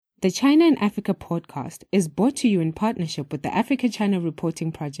The China and Africa podcast is brought to you in partnership with the Africa-China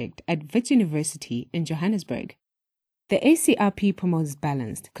Reporting Project at Wits University in Johannesburg. The ACRP promotes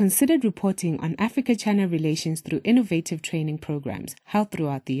balanced, considered reporting on Africa-China relations through innovative training programs held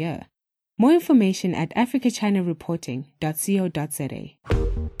throughout the year. More information at africachinareporting.co.za.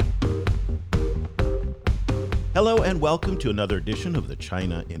 Hello and welcome to another edition of the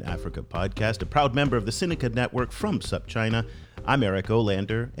China in Africa podcast, a proud member of the Sinica Network from SupChina. I'm Eric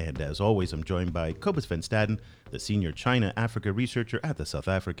Olander, and as always, I'm joined by Cobus van Staden, the senior China-Africa researcher at the South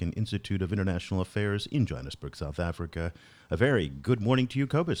African Institute of International Affairs in Johannesburg, South Africa. A very good morning to you,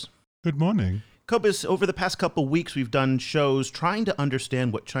 Cobus. Good morning. Cobus, over the past couple of weeks, we've done shows trying to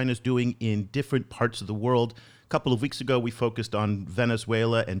understand what China's doing in different parts of the world. A couple of weeks ago, we focused on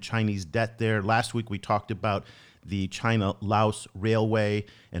Venezuela and Chinese debt there. Last week, we talked about the China-Laos railway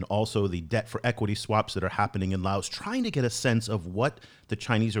and also the debt for equity swaps that are happening in Laos, trying to get a sense of what the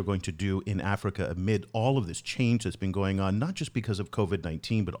Chinese are going to do in Africa amid all of this change that's been going on, not just because of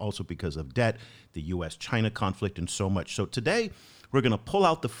COVID-19, but also because of debt, the U.S.-China conflict, and so much. So today, we're going to pull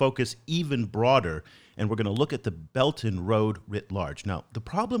out the focus even broader, and we're going to look at the Belt and Road writ large. Now, the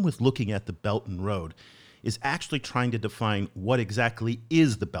problem with looking at the Belt and Road is actually trying to define what exactly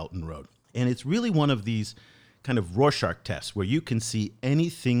is the Belt and Road. And it's really one of these kind of Rorschach tests where you can see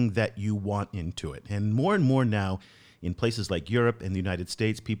anything that you want into it. And more now in places like Europe and the United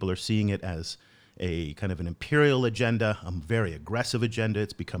States, people are seeing it as a kind of an imperial agenda, a very aggressive agenda.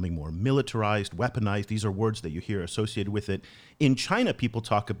 It's becoming more militarized, weaponized. These are words that you hear associated with it. In China, people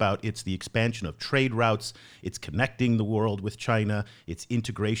talk about it's the expansion of trade routes. It's connecting the world with China. It's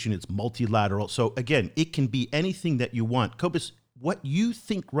integration. It's multilateral. So again, it can be anything that you want. Cobus, what you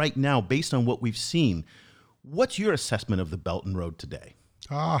think right now, based on what we've seen, what's your assessment of the Belt and Road today?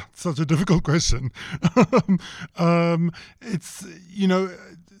 Such a difficult question. It's,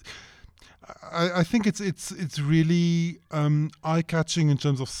 I think it's really eye-catching in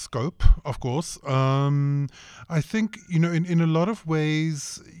terms of scope, of course. I think, in a lot of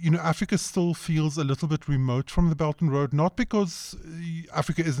ways, Africa still feels a little bit remote from the Belt and Road, not because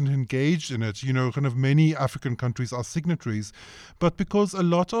Africa isn't engaged in it, kind of many African countries are signatories, but because a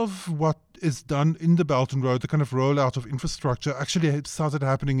lot of what is done in the Belt and Road, the kind of rollout of infrastructure, actually started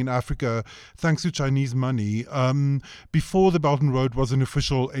happening in Africa thanks to Chinese money before the Belt and Road was an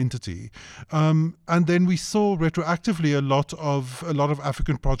official entity. And then we saw retroactively a lot of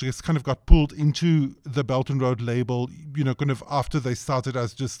African projects kind of got pulled into the Belt and Road label, kind of after they started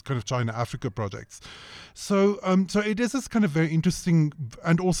as just kind of China-Africa projects. So it is this kind of very interesting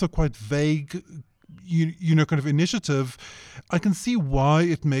and also quite vague kind of initiative. I can see why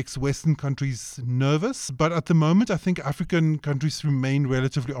it makes Western countries nervous, but at the moment, I think African countries remain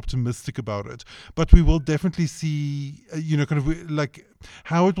relatively optimistic about it. But we will definitely see, kind of like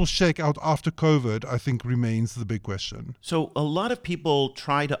how it will shake out after COVID, I think remains the big question. So a lot of people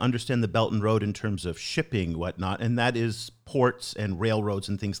try to understand the Belt and Road in terms of shipping, whatnot, and that is ports and railroads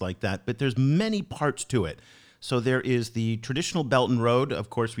and things like that. But there's many parts to it. So there is the traditional Belt and Road.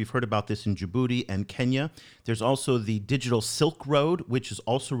 Of course, we've heard about this in Djibouti and Kenya. There's also the digital Silk Road, which is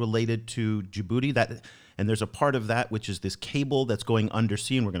also related to Djibouti. And there's a part of that, which is this cable that's going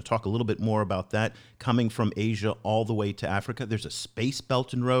undersea, and we're going to talk a little bit more about that, coming from Asia all the way to Africa. There's a space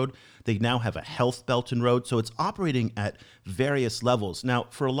Belt and Road. They now have a health Belt and Road. So it's operating at various levels. Now,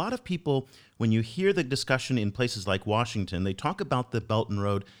 for a lot of people, when you hear the discussion in places like Washington, they talk about the Belt and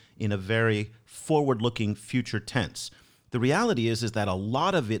Road in a very forward-looking future tense. The reality is that a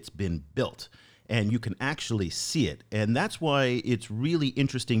lot of it's been built, and you can actually see it. And that's why it's really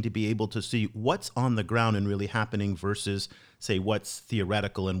interesting to be able to see what's on the ground and really happening versus, say, what's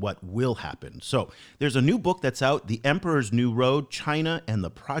theoretical and what will happen. So there's a new book that's out, The Emperor's New Road, China and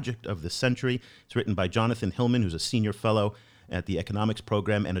the Project of the Century. It's written by Jonathan Hillman, who's a senior fellow at the economics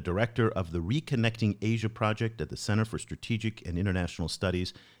program and a director of the Reconnecting Asia Project at the Center for Strategic and International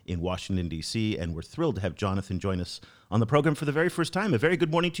Studies in Washington, D.C. And we're thrilled to have Jonathan join us on the program for the very first time. A very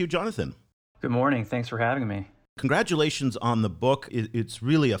good morning to you, Jonathan. Good morning. Thanks for having me. Congratulations on the book. It's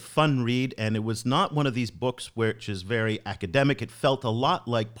really a fun read, and it was not one of these books which is very academic. It felt a lot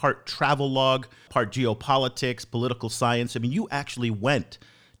like part travelogue, part geopolitics, political science. I mean, you actually went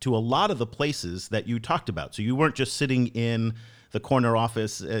to a lot of the places that you talked about. So you weren't just sitting in the corner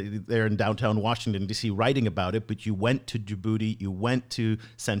office there in downtown Washington, D.C. writing about it, but you went to Djibouti, you went to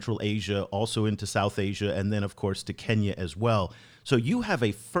Central Asia, also into South Asia, and then, of course, to Kenya as well. So you have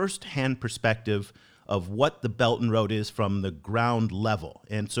a first-hand perspective of what the Belt and Road is from the ground level.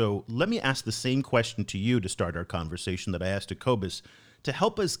 And so let me ask the same question to you to start our conversation that I asked to Cobus, to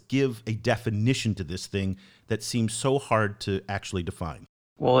help us give a definition to this thing that seems so hard to actually define.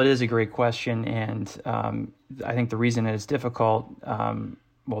 Well, it is a great question, and I think the reason it is difficult,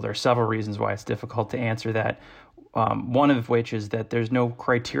 well, there are several reasons why it's difficult to answer that. One of which is that there's no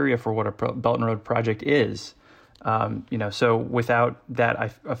criteria for what a Belt and Road project is. So without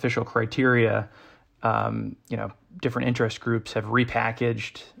that official criteria, different interest groups have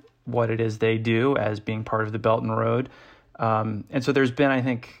repackaged what it is they do as being part of the Belt and Road. And so there's been, I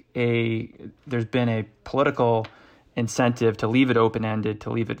think, a political incentive to leave it open-ended, to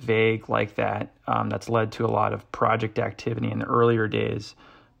leave it vague like that. That's led to a lot of project activity in the earlier days,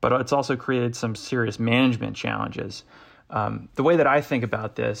 but it's also created some serious management challenges. The way that I think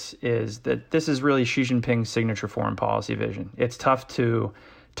about this is that this is really Xi Jinping's signature foreign policy vision. It's tough to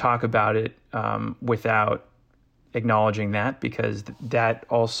talk about it without acknowledging that, because that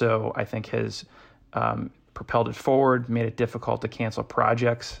also, I think, has propelled it forward, made it difficult to cancel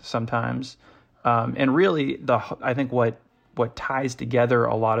projects sometimes. And really, I think what ties together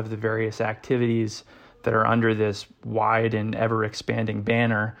a lot of the various activities that are under this wide and ever-expanding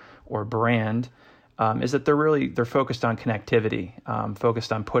banner or brand is that they're focused on connectivity,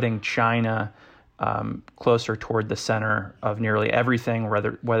 focused on putting China closer toward the center of nearly everything,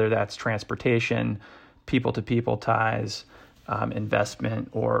 whether that's transportation, people-to-people ties, investment,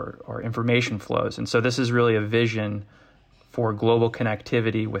 or information flows. And so this is really a vision for global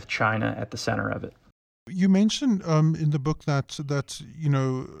connectivity with China at the center of it. You mentioned in the book that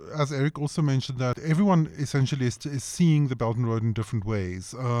as Eric also mentioned, that everyone essentially is seeing the Belt and Road in different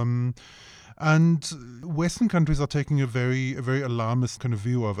ways. And Western countries are taking a very alarmist kind of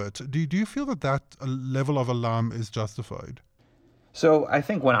view of it. Do you feel that level of alarm is justified? So I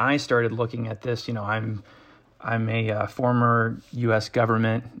think when I started looking at this, I'm a former U.S.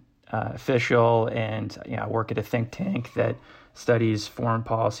 government official, and I work at a think tank that studies foreign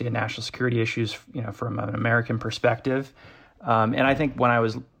policy and national security issues, from an American perspective. And I think when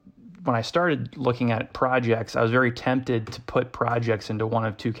I started looking at projects, I was very tempted to put projects into one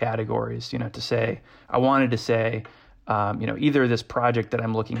of two categories. I wanted to say, either this project that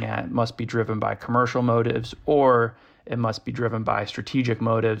I'm looking at must be driven by commercial motives, or it must be driven by strategic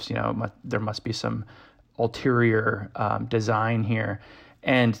motives. There must be some ulterior design here.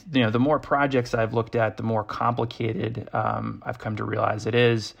 And the more projects I've looked at, the more complicated I've come to realize it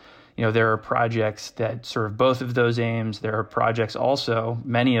is. There are projects that serve both of those aims. There are projects also,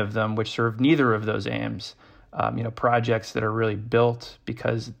 many of them, which serve neither of those aims. Projects that are really built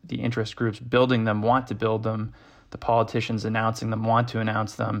because the interest groups building them want to build them, the politicians announcing them want to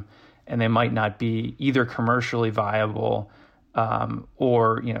announce them, and they might not be either commercially viable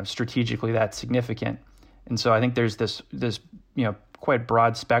or strategically that significant. And so I think there's this quite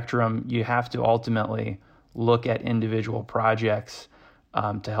broad spectrum. You have to ultimately look at individual projects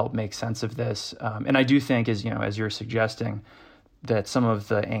to help make sense of this. And I do think, as you're suggesting, that some of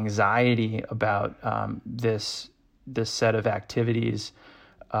the anxiety about this set of activities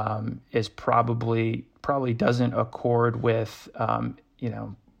is probably doesn't accord with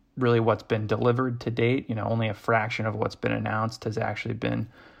really what's been delivered to date. Only a fraction of what's been announced has actually been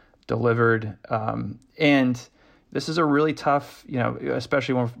delivered. And this is a really tough,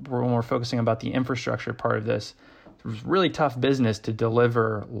 especially when we're focusing about the infrastructure part of this. It's really tough business to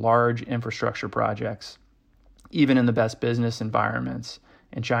deliver large infrastructure projects, even in the best business environments.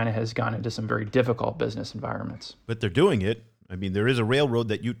 And China has gone into some very difficult business environments. But they're doing it. I mean, there is a railroad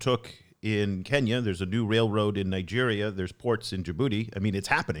that you took in Kenya. There's a new railroad in Nigeria. There's ports in Djibouti. I mean, it's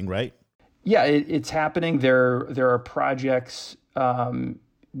happening, right? Yeah, it's happening. There are projects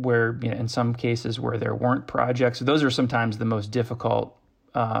where, in some cases where there weren't projects. So those are sometimes the most difficult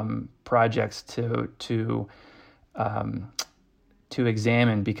projects to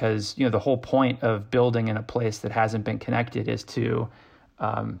examine, because the whole point of building in a place that hasn't been connected is to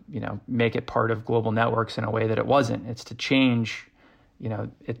make it part of global networks in a way that it wasn't. It's to change,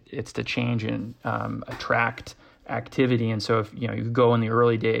 it's to change and attract activity. And so if you go in the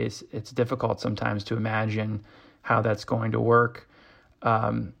early days, it's difficult sometimes to imagine how that's going to work.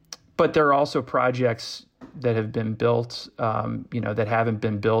 But there are also projects that have been built, that haven't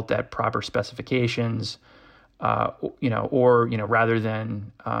been built at proper specifications, or rather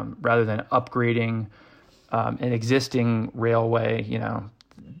than upgrading an existing railway,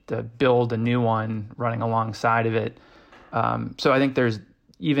 to build a new one running alongside of it. So I think there's,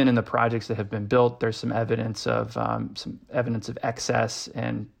 even in the projects that have been built, there's some evidence of excess,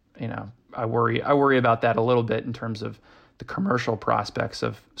 and I worry about that a little bit in terms of the commercial prospects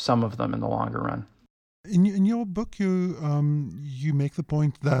of some of them in the longer run. In your book, you make the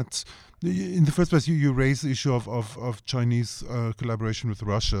point that in the first place you raise the issue of Chinese collaboration with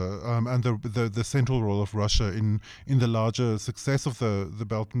Russia, and the central role of Russia in the larger success of the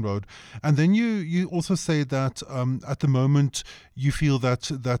Belt and Road, and then you also say that at the moment you feel that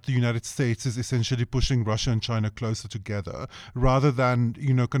the United States is essentially pushing Russia and China closer together rather than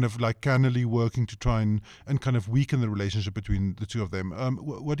kind of like cannily working to try and kind of weaken the relationship between the two of them.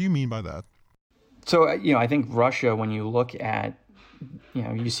 What do you mean by that? So, I think Russia, when you look at,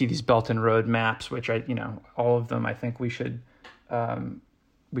 you see these Belt and Road maps, which all of them, I think we should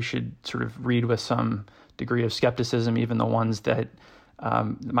sort of read with some degree of skepticism, even the ones that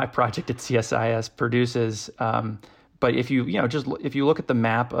my project at CSIS produces. But if you look at the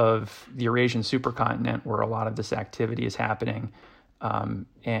map of the Eurasian supercontinent, where a lot of this activity is happening,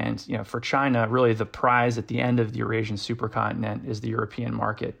 and for China, really the prize at the end of the Eurasian supercontinent is the European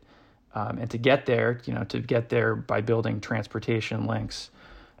market. And to get there by building transportation links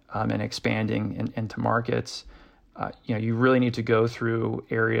and expanding into markets, you really need to go through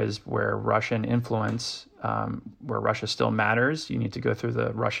areas where Russian influence, where Russia still matters. You need to go through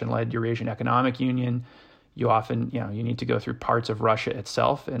the Russian-led Eurasian Economic Union. You often, you need to go through parts of Russia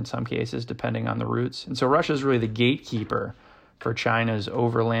itself in some cases, depending on the routes. And so Russia is really the gatekeeper for China's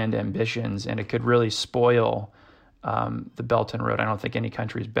overland ambitions, and it could really spoil the Belt and Road. I don't think any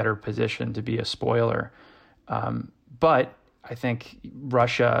country is better positioned to be a spoiler. But I think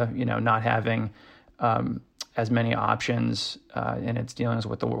Russia, not having as many options in its dealings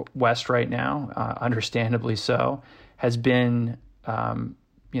with the West right now, understandably so, has been,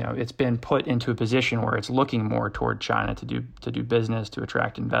 it's been put into a position where it's looking more toward China to do business, to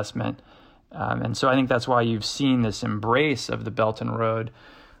attract investment. And so I think that's why you've seen this embrace of the Belt and Road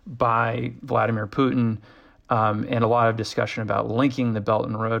by Vladimir Putin. And a lot of discussion about linking the Belt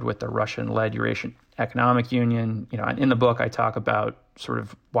and Road with the Russian-led Eurasian Economic Union. In the book, I talk about sort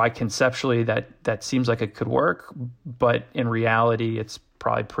of why conceptually that seems like it could work, but in reality, it's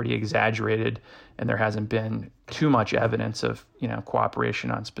probably pretty exaggerated, and there hasn't been too much evidence of cooperation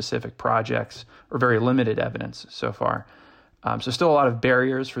on specific projects, or very limited evidence so far. So still a lot of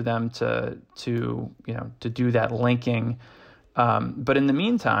barriers for them to do that linking. But in the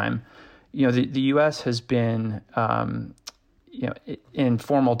meantime, the U.S. has been, in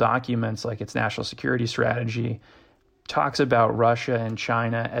formal documents like its national security strategy, talks about Russia and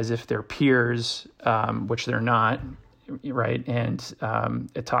China as if they're peers, which they're not, right? And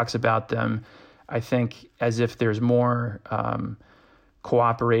it talks about them, I think, as if there's more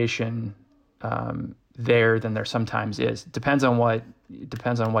cooperation there than there sometimes is. It depends on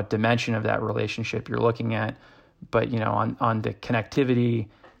what dimension of that relationship you're looking at, but on the connectivity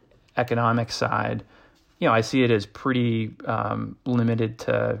economic side, I see it as pretty limited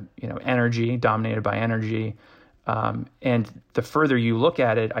to energy, dominated by energy, and the further you look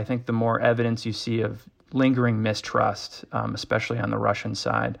at it, I think the more evidence you see of lingering mistrust, especially on the Russian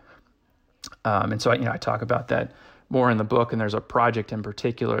side. And so I talk about that more in the book, and there's a project in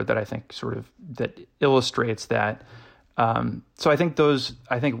particular that I think that illustrates that. So I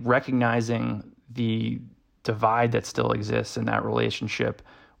think recognizing the divide that still exists in that relationship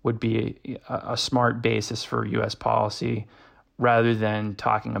would be a smart basis for U.S. policy, rather than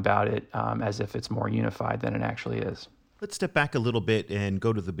talking about it as if it's more unified than it actually is. Let's step back a little bit and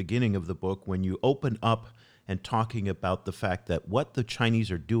go to the beginning of the book when you open up and talking about the fact that what the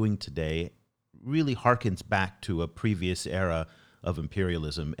Chinese are doing today really harkens back to a previous era of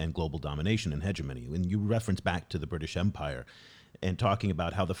imperialism and global domination and hegemony. When you reference back to the British Empire and talking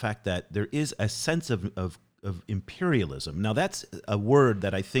about how the fact that there is a sense of imperialism. Now, that's a word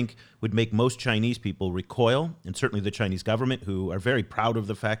that I think would make most Chinese people recoil, and certainly the Chinese government, who are very proud of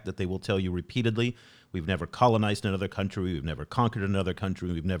the fact that they will tell you repeatedly, we've never colonized another country, we've never conquered another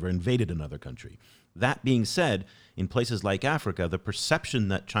country, we've never invaded another country. That being said, in places like Africa, the perception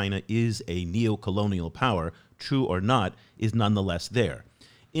that China is a neo-colonial power, true or not, is nonetheless there.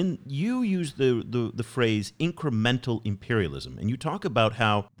 You use the phrase incremental imperialism, and you talk about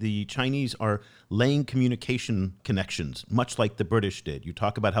how the Chinese are laying communication connections, much like the British did. You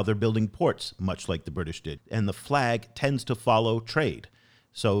talk about how they're building ports, much like the British did. And the flag tends to follow trade.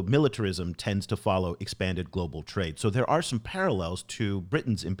 So militarism tends to follow expanded global trade. So there are some parallels to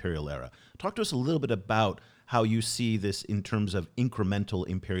Britain's imperial era. Talk to us a little bit about how you see this in terms of incremental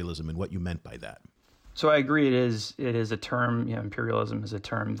imperialism and what you meant by that. So I agree. It is a term. Imperialism is a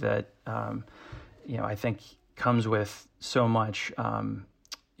term that I think comes with so much.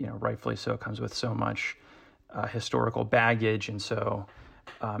 Rightfully so, comes with so much historical baggage, and so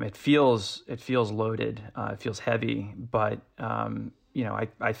it feels loaded. It feels heavy. But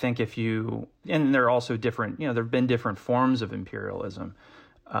I think and there are also different, there have been different forms of imperialism.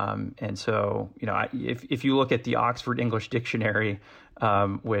 And so, if you look at the Oxford English Dictionary,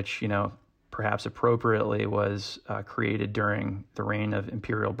 which, perhaps appropriately was created during the reign of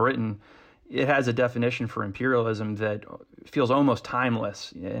Imperial Britain, it has a definition for imperialism that feels almost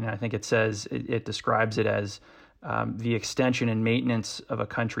timeless. And I think it describes it as the extension and maintenance of a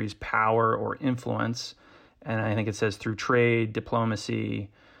country's power or influence. And I think it says through trade, diplomacy,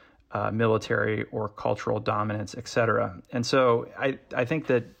 military or cultural dominance, et cetera. And so I think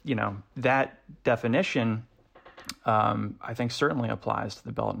that, that definition, I think certainly applies to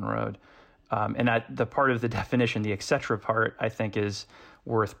the Belt and Road. And the part of the definition, the et cetera part, I think is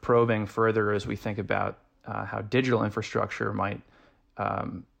worth probing further as we think about how digital infrastructure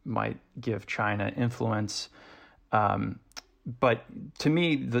might give China influence. But to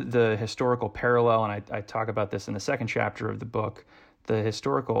me, the historical parallel, and I talk about this in the second chapter of the book, the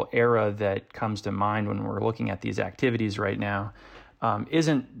historical era that comes to mind when we're looking at these activities right now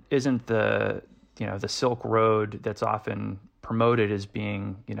isn't the Silk Road that's often promoted as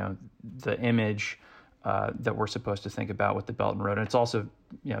being the image that we're supposed to think about with the Belt and Road. And it's also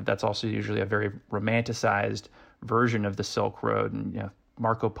that's also usually a very romanticized version of the Silk Road, and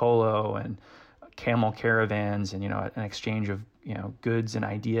Marco Polo and camel caravans, and an exchange of goods and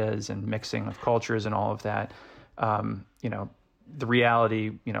ideas and mixing of cultures and all of that. The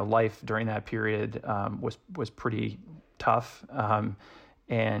reality, life during that period was pretty tough.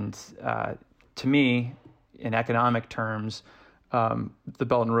 And to me, in economic terms, the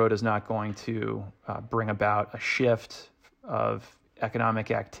Belt and Road is not going to bring about a shift of economic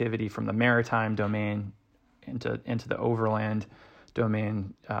activity from the maritime domain into the overland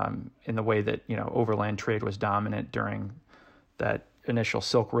domain in the way that overland trade was dominant during that initial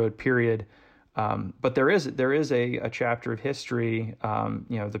Silk Road period. But there is a chapter of history,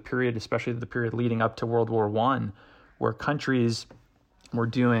 the period, especially the period leading up to World War I, where countries were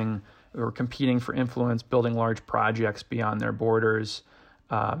competing for influence, building large projects beyond their borders.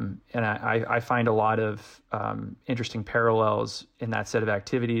 And I find a lot of interesting parallels in that set of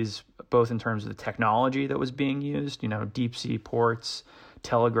activities, both in terms of the technology that was being used, deep sea ports,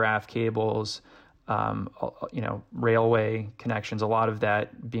 telegraph cables, railway connections, a lot of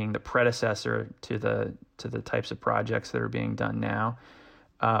that being the predecessor to the types of projects that are being done now.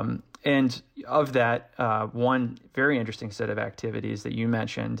 And of that, one very interesting set of activities that you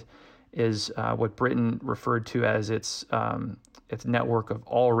mentioned is what Britain referred to as its network of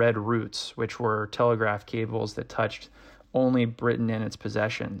all red routes, which were telegraph cables that touched only Britain and its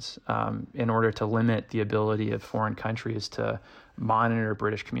possessions in order to limit the ability of foreign countries to monitor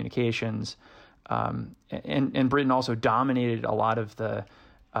British communications. And Britain also dominated a lot of the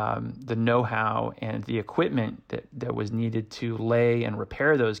know-how and the equipment that was needed to lay and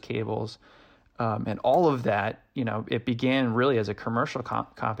repair those cables. And all of that, it began really as a commercial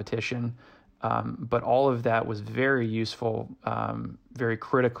competition, but all of that was very useful, very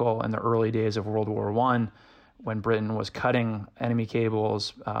critical in the early days of World War I, when Britain was cutting enemy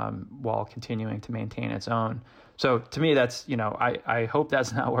cables while continuing to maintain its own. So to me, that's, I hope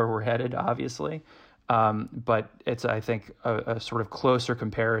that's not where we're headed, obviously. But it's, I think, a sort of closer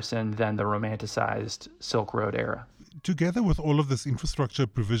comparison than the romanticized Silk Road era. Together with all of this infrastructure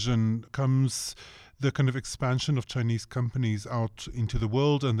provision comes the kind of expansion of Chinese companies out into the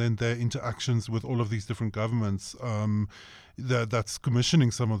world, and then their interactions with all of these different governments that's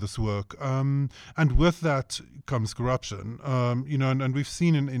commissioning some of this work. And with that comes corruption. And we've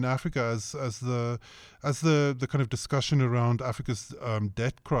seen in Africa as the kind of discussion around Africa's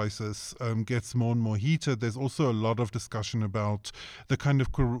debt crisis gets more and more heated. There's also a lot of discussion about the kind of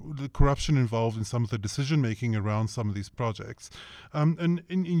the corruption involved in some of the decision making around some of these projects. And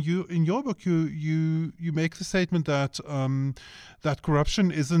in your book, you make the statement that that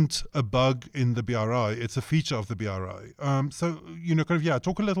corruption isn't a bug in the BRI; it's a feature of the BRI.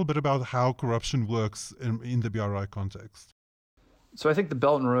 Talk a little bit about how corruption works in the BRI context. So I think the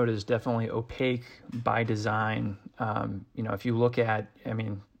Belt and Road is definitely opaque by design. If you look at,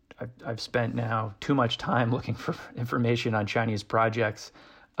 I've spent now too much time looking for information on Chinese projects.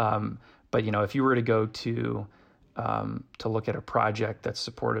 But if you were to go to look at a project that's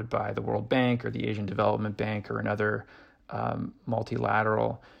supported by the World Bank or the Asian Development Bank or another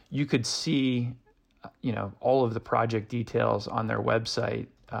multilateral, you could see, all of the project details on their website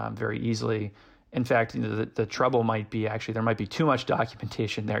very easily. In fact, the trouble might be there might be too much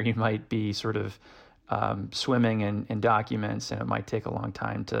documentation there. You might be sort of swimming in documents, and it might take a long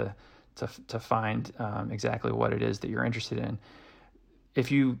time to find exactly what it is that you're interested in.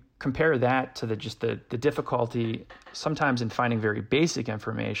 if you compare that to the difficulty sometimes in finding very basic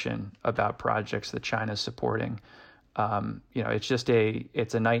information about projects that China's supporting,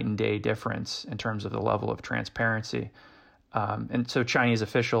 it's a night and day difference in terms of the level of transparency. And so Chinese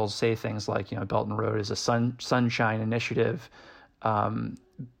officials say things like, Belt and Road is a sunshine initiative,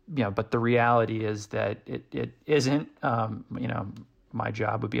 but the reality is that it isn't. My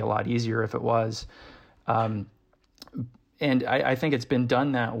job would be a lot easier if it was. And I think it's been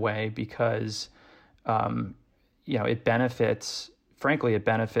done that way because, it benefits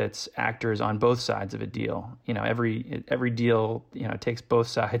actors on both sides of a deal. Every deal, takes both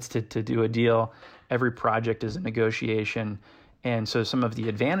sides to do a deal. Every project is a negotiation. And so some of the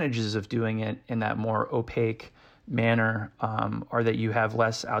advantages of doing it in that more opaque manner are that you have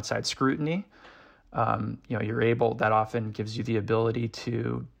less outside scrutiny. That often gives you the ability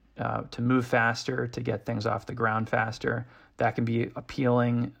to move faster, to get things off the ground faster. That can be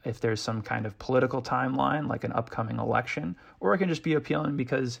appealing if there's some kind of political timeline, like an upcoming election, or it can just be appealing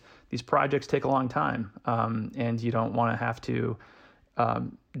because these projects take a long time, and you don't want to have to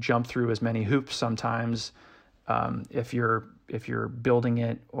jump through as many hoops sometimes if you're building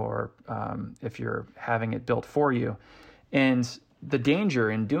it or if you're having it built for you. And the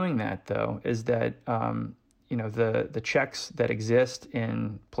danger in doing that, though, is that the checks that exist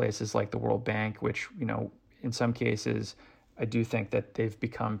in places like the World Bank, which in some cases I do think that they've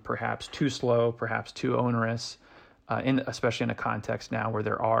become perhaps too slow, perhaps too onerous, especially in a context now where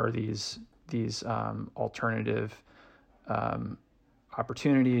there are these alternative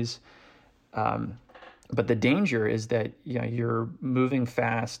opportunities. But the danger is that you're moving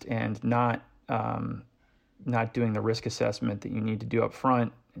fast and not doing the risk assessment that you need to do up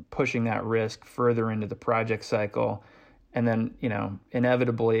front, and pushing that risk further into the project cycle. And then,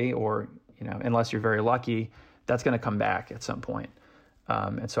 inevitably, or, unless you're very lucky, that's going to come back at some point.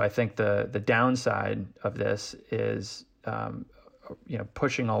 And so I think the downside of this is,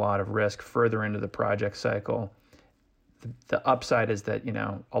 pushing a lot of risk further into the project cycle. The upside is that,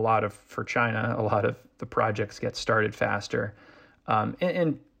 for China, a lot of the projects get started faster.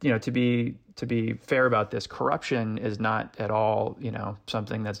 And to be fair about this, corruption is not at all,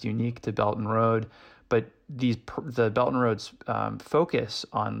 something that's unique to Belt and Road, but the Belt and Road's focus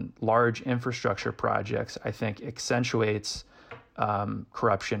on large infrastructure projects, I think, accentuates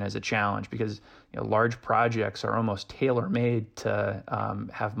corruption as a challenge because large projects are almost tailor-made to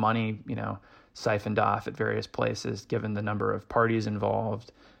have money, siphoned off at various places, given the number of parties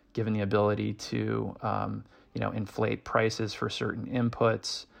involved, given the ability to inflate prices for certain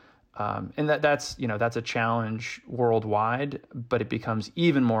inputs. And that's a challenge worldwide, but it becomes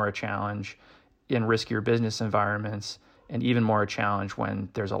even more a challenge in riskier business environments and even more a challenge when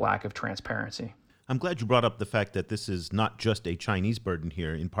there's a lack of transparency. I'm glad you brought up the fact that this is not just a Chinese burden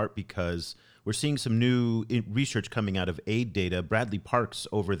here, in part because we're seeing some new research coming out of aid data. Bradley Parks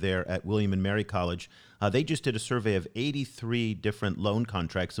over there at William and Mary College, they just did a survey of 83 different loan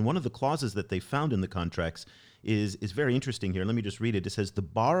contracts. And one of the clauses that they found in the contracts is very interesting here. Let me just read it. It says, the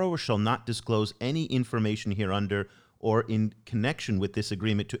borrower shall not disclose any information hereunder or in connection with this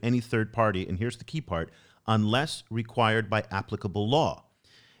agreement to any third party, and here's the key part, unless required by applicable law.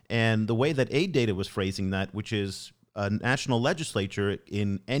 And the way that aid data was phrasing that, which is a national legislature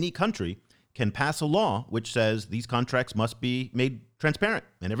in any country can pass a law which says these contracts must be made transparent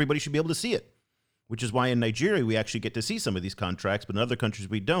and everybody should be able to see it, which is why in Nigeria we actually get to see some of these contracts, but in other countries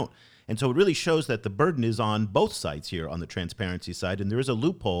we don't. And so it really shows that the burden is on both sides here on the transparency side, and there is a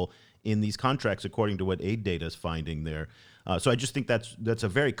loophole in these contracts according to what aid data is finding there. So I just think that's a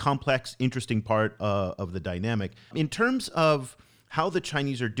very complex, interesting part of the dynamic. In terms of how the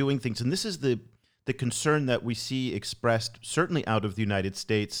Chinese are doing things, and this is the concern that we see expressed certainly out of the United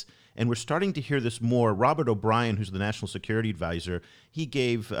States, and we're starting to hear this more. Robert O'Brien, who's the National Security Advisor, he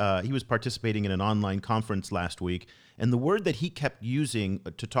was participating in an online conference last week, and the word that he kept using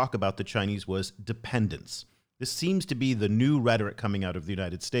to talk about the Chinese was dependence. This seems to be the new rhetoric coming out of the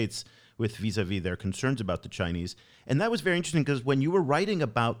United States with vis-a-vis their concerns about the Chinese. And that was very interesting because when you were writing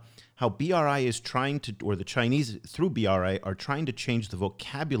about how BRI is trying to, or the Chinese through BRI are trying to change the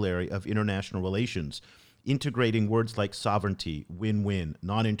vocabulary of international relations, integrating words like sovereignty, win-win,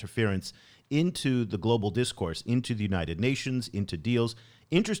 non-interference into the global discourse, into the United Nations, into deals.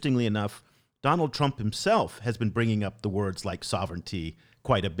 Interestingly enough, Donald Trump himself has been bringing up the words like sovereignty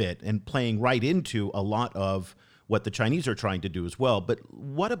quite a bit and playing right into a lot of what the Chinese are trying to do as well. But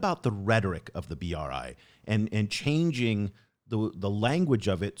what about the rhetoric of the BRI and changing the language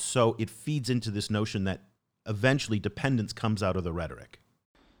of it so it feeds into this notion that eventually dependence comes out of the rhetoric?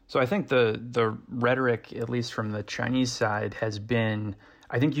 So I think the rhetoric, at least from the Chinese side, has been,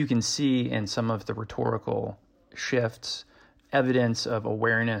 I think you can see in some of the rhetorical shifts evidence of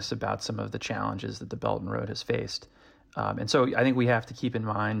awareness about some of the challenges that the Belt and Road has faced. And so I think we have to keep in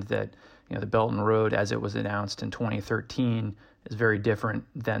mind that the Belt and Road, as it was announced in 2013, is very different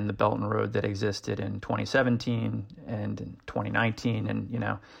than the Belt and Road that existed in 2017 and in 2019.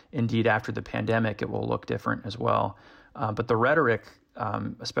 And indeed, after the pandemic, it will look different as well. But the rhetoric,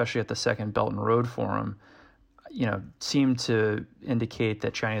 especially at the second Belt and Road Forum, seemed to indicate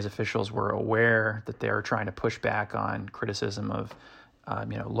that Chinese officials were aware that they were trying to push back on criticism of,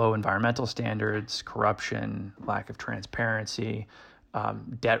 low environmental standards, corruption, lack of transparency,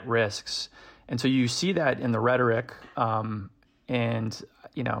 debt risks. And so you see that in the rhetoric, and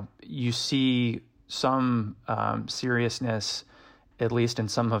you see some seriousness, at least in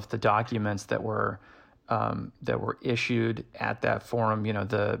some of the documents that were issued at that forum.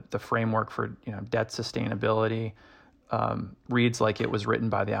 The framework for debt sustainability reads like it was written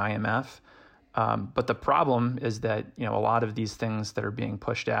by the IMF. But the problem is that a lot of these things that are being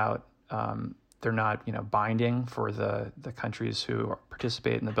pushed out, they're not binding for the countries who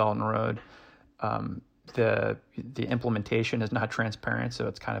participate in the Belt and Road. The implementation is not transparent, so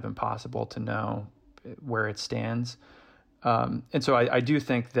it's kind of impossible to know where it stands. And so I do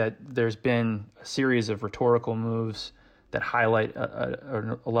think that there's been a series of rhetorical moves that highlight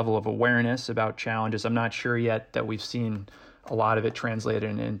a level of awareness about challenges. I'm not sure yet that we've seen a lot of it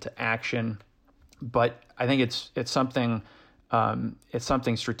translated into action, but I think it's something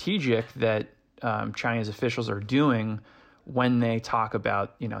strategic that Chinese officials are doing when they talk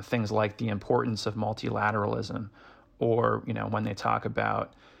about things like the importance of multilateralism, or when they talk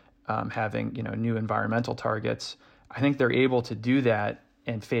about having new environmental targets. I think they're able to do that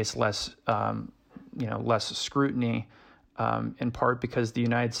and face less scrutiny, in part because the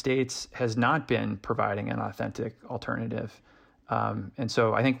United States has not been providing an authentic alternative. And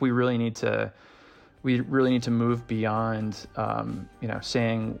so I think we really need to move beyond,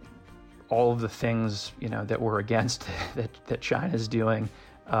 saying all of the things, that we're against that China's doing,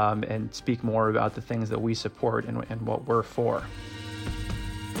 and speak more about the things that we support and what we're for.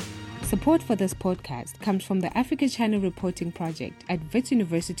 Support for this podcast comes from the Africa-China Reporting Project at Wits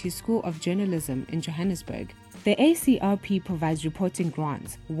University School of Journalism in Johannesburg. The ACRP provides reporting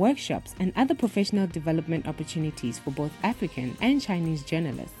grants, workshops, and other professional development opportunities for both African and Chinese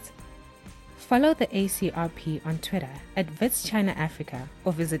journalists. Follow the ACRP on Twitter at Wits China Africa,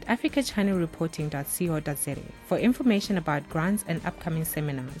 or visit africachinareporting.co.za for information about grants and upcoming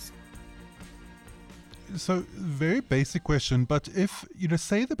seminars. So, very basic question, but if,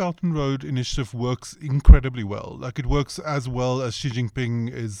 say the Belt and Road Initiative works incredibly well, like it works as well as Xi Jinping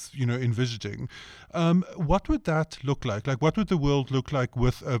is, envisaging, what would that look like? Like, what would the world look like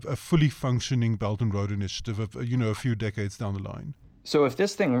with a fully functioning Belt and Road Initiative, a few decades down the line? So if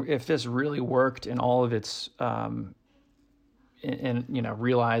this really worked in all of its,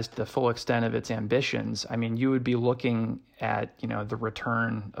 realized the full extent of its ambitions, I mean, you would be looking at, the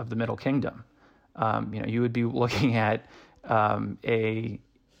return of the Middle Kingdom. You would be looking at a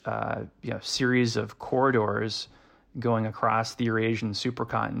series of corridors going across the Eurasian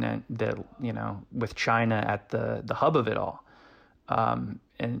supercontinent that, with China at the hub of it all.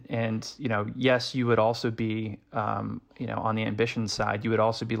 Yes, you would also be, on the ambition side, you would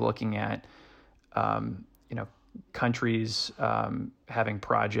also be looking at, countries having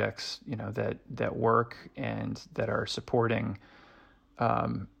projects, that work and that are supporting,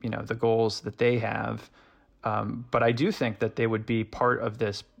 the goals that they have. But I do think that they would be part of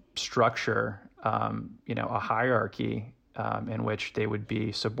this structure, a hierarchy in which they would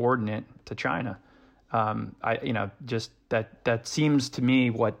be subordinate to China. That seems to me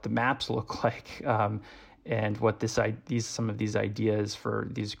what the maps look like, and what some of these ideas for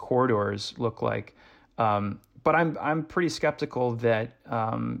these corridors look like. But I'm pretty skeptical that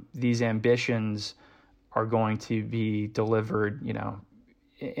these ambitions are going to be delivered,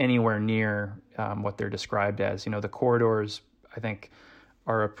 anywhere near what they're described as. The corridors, I think,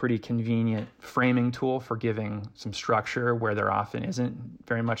 are a pretty convenient framing tool for giving some structure where there often isn't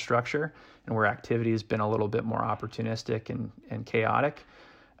very much structure, and where activity has been a little bit more opportunistic and chaotic.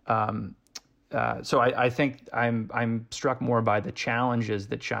 So I think I'm struck more by the challenges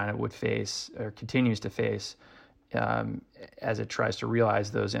that China would face, or continues to face, as it tries to realize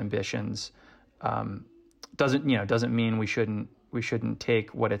those ambitions. Doesn't mean we shouldn't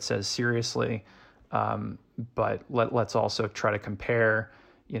take what it says seriously, but let's also try to compare,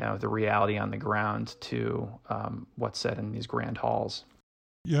 the reality on the ground to what's said in these grand halls.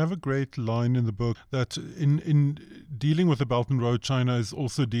 You have a great line in the book that in dealing with the Belt and Road, China is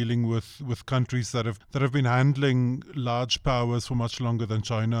also dealing with countries that have been handling large powers for much longer than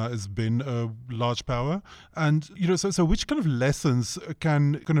China has been a large power. And so which kind of lessons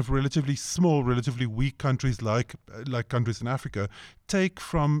can kind of relatively small, relatively weak countries like countries in Africa take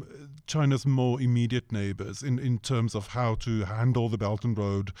from China's more immediate neighbors in terms of how to handle the Belt and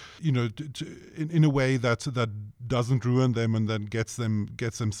Road, in a way that doesn't ruin them and then gets them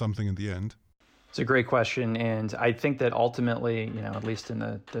something in the end? It's a great question, and I think that ultimately, at least in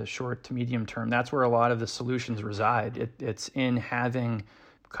the short to medium term, that's where a lot of the solutions reside. It's in having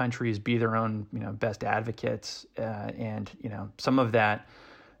countries be their own, best advocates, and some of that.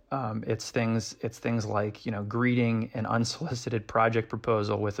 It's things like greeting an unsolicited project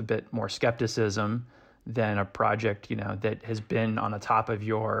proposal with a bit more skepticism than a project that has been on the top of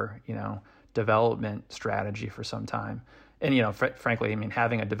your development strategy for some time. And frankly,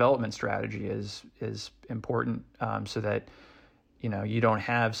 having a development strategy is important, so that you don't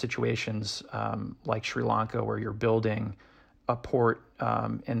have situations like Sri Lanka where you're building a port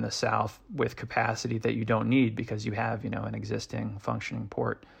in the south with capacity that you don't need because you have an existing functioning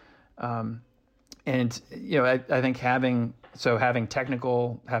port. I think having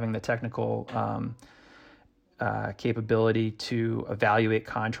the technical capability to evaluate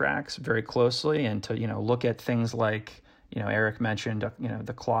contracts very closely and to look at things like Eric mentioned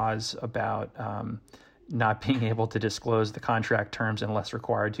the clause about not being able to disclose the contract terms unless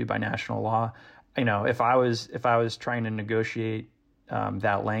required to by national law. If I was trying to negotiate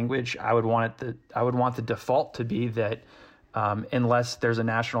that language, I would want the default to be that unless there's a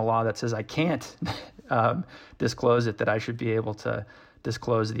national law that says I can't disclose it, that I should be able to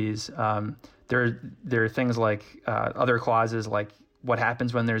disclose these. There are things like other clauses like what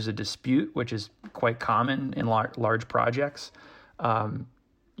happens when there's a dispute, which is quite common in large projects.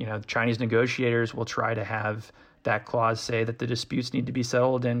 Chinese negotiators will try to have that clause say that the disputes need to be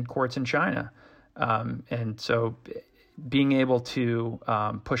settled in courts in China. And so being able to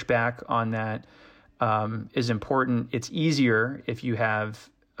push back on that is important. It's easier if you have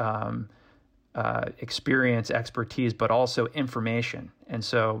experience, expertise, but also information. And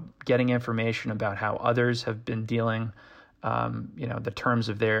so getting information about how others have been dealing, the terms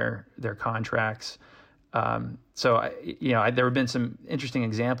of their contracts. There have been some interesting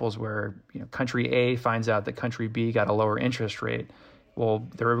examples where country A finds out that country B got a lower interest rate. Well,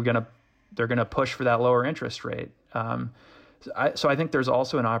 they're gonna push for that lower interest rate. So I think there's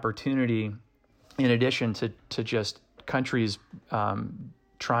also an opportunity, in addition to just countries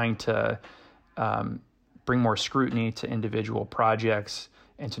trying to bring more scrutiny to individual projects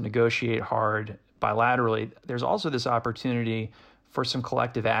and to negotiate hard bilaterally, there's also this opportunity for some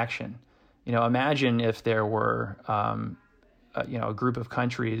collective action. Imagine if there were a group of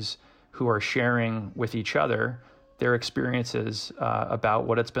countries who are sharing with each other their experiences about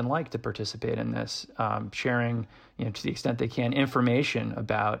what it's been like to participate in this, sharing, to the extent they can, information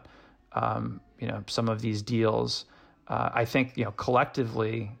about some of these deals. I think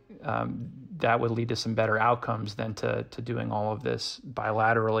collectively that would lead to some better outcomes than to doing all of this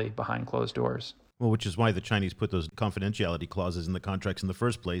bilaterally behind closed doors. Well, which is why the Chinese put those confidentiality clauses in the contracts in the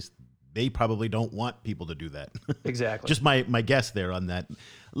first place. They probably don't want people to do that. Exactly. Just my guess there on that.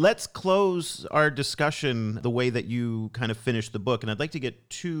 Let's close our discussion the way that you kind of finished the book. And I'd like to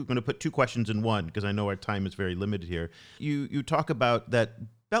I'm going to put two questions in one because I know our time is very limited here. You talk about that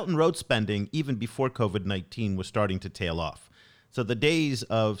Belt and Road spending, even before COVID-19, was starting to tail off. So the days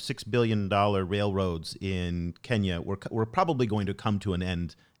of $6 billion railroads in Kenya were probably going to come to an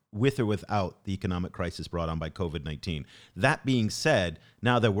end with or without the economic crisis brought on by COVID-19. That being said,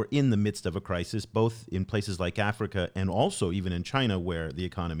 now that we're in the midst of a crisis, both in places like Africa and also even in China, where the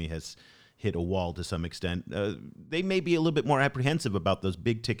economy has hit a wall to some extent, they may be a little bit more apprehensive about those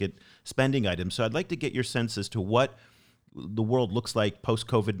big ticket spending items. So I'd like to get your sense as to what the world looks like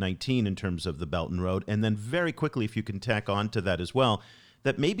post-COVID-19 in terms of the Belt and Road. And then very quickly, if you can tack on to that as well,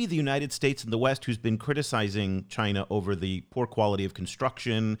 that maybe the United States and the West, who's been criticizing China over the poor quality of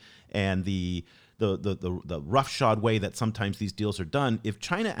construction and the roughshod way that sometimes these deals are done, if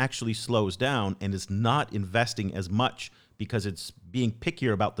China actually slows down and is not investing as much because it's being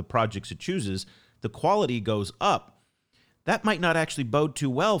pickier about the projects it chooses, the quality goes up. That might not actually bode too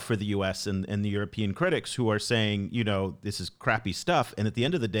well for the U.S. and the European critics who are saying, this is crappy stuff. And at the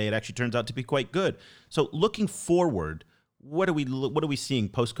end of the day, it actually turns out to be quite good. So looking forward, what are we seeing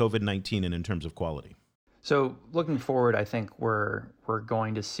post-COVID-19 and in terms of quality? So looking forward, I think we're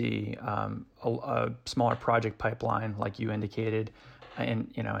going to see a smaller project pipeline, like you indicated.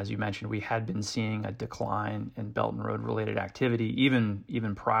 And, as you mentioned, we had been seeing a decline in Belt and Road related activity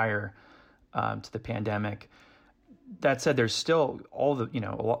even prior to the pandemic. That said, there's still a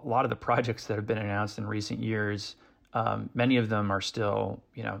lot of the projects that have been announced in recent years. Many of them are still,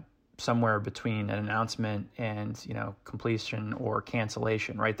 somewhere between an announcement and, completion or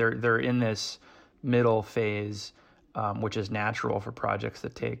cancellation, right? They're in this middle phase, which is natural for projects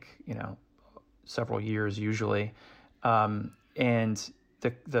that take, several years usually. And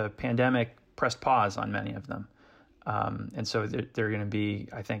the pandemic pressed pause on many of them. And so they're going to be,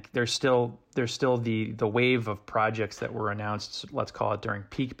 I think there's still the wave of projects that were announced, let's call it during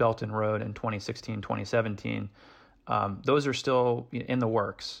peak Belt and Road in 2016, 2017. Those are still in the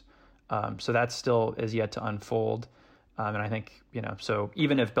works. So that still is yet to unfold. And I think, so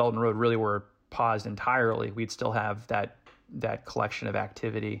even if Belt and Road really were paused entirely, we'd still have that collection of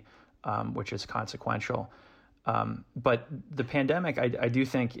activity, which is consequential. But the pandemic, I do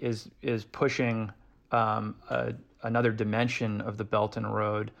think is pushing another dimension of the Belt and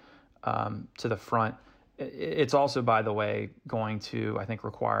Road to the front. It's also, by the way, going to, I think,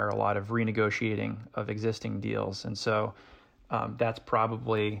 require a lot of renegotiating of existing deals. And so that's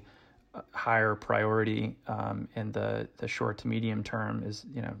probably a higher priority in the short to medium term is,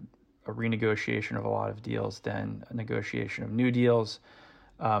 a renegotiation of a lot of deals than a negotiation of new deals.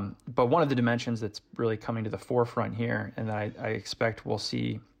 But one of the dimensions that's really coming to the forefront here, and that I expect we'll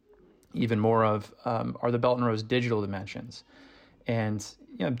see even more of, are the Belt and Road's digital dimensions. And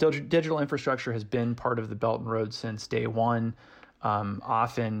digital infrastructure has been part of the Belt and Road since day one.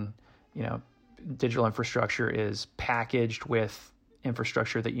 Often, digital infrastructure is packaged with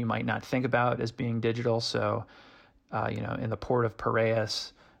infrastructure that you might not think about as being digital. So, in the port of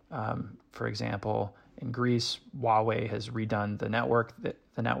Piraeus, for example, in Greece, Huawei has redone the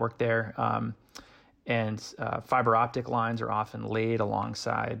network there. And fiber optic lines are often laid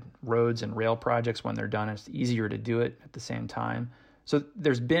alongside roads and rail projects when they're done. It's easier to do it at the same time. So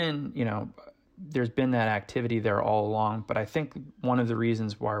there's been that activity there all along. But I think one of the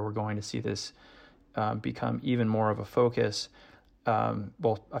reasons why we're going to see this become even more of a focus,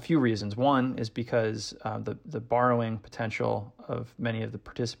 a few reasons. One is because the borrowing potential of many of the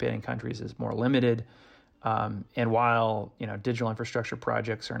participating countries is more limited. And while, digital infrastructure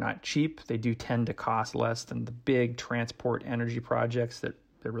projects are not cheap, they do tend to cost less than the big transport energy projects that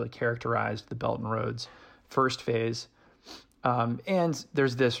really characterized the Belt and Road's first phase. And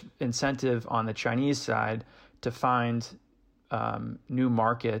there's this incentive on the Chinese side to find new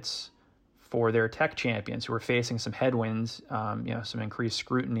markets for their tech champions who are facing some headwinds, some increased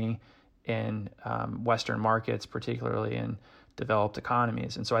scrutiny in Western markets, particularly in developed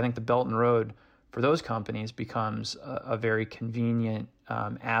economies. And so I think the Belt and Road for those companies becomes a very convenient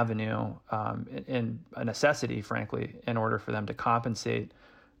avenue and a necessity, frankly, in order for them to compensate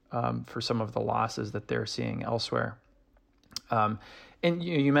for some of the losses that they're seeing elsewhere. And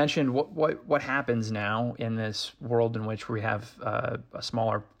you mentioned what happens now in this world in which we have a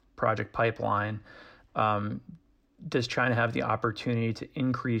smaller project pipeline. Does China have the opportunity to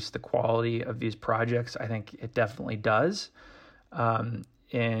increase the quality of these projects? I think it definitely does.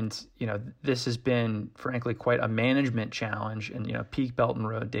 And, this has been, frankly, quite a management challenge. And, peak Belt and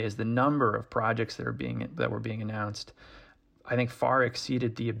Road days, the number of projects that were being announced, I think far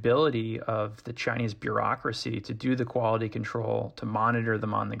exceeded the ability of the Chinese bureaucracy to do the quality control, to monitor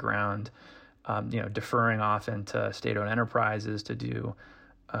them on the ground, deferring often to state-owned enterprises to do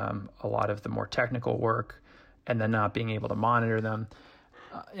a lot of the more technical work and then not being able to monitor them.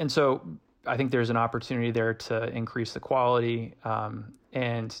 And so I think there's an opportunity there to increase the quality.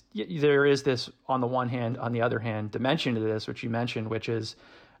 And there is this, on the one hand, on the other hand, dimension to this, which you mentioned, which is,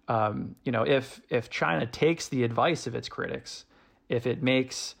 if China takes the advice of its critics, if it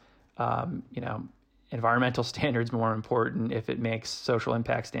makes, environmental standards more important, if it makes social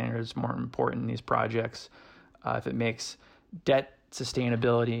impact standards more important in these projects, if it makes debt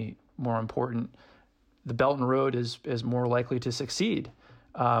sustainability more important, the Belt and Road is more likely to succeed.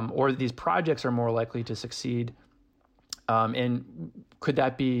 Or these projects are more likely to succeed. And could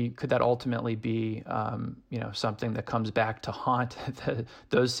that ultimately be, something that comes back to haunt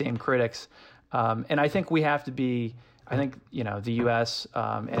those same critics? And I think we have to be, the U.S.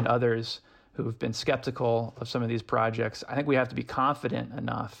 And others who've been skeptical of some of these projects, I think we have to be confident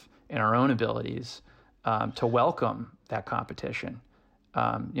enough in our own abilities to welcome that competition.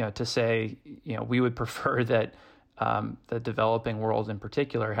 To say, we would prefer that the developing world in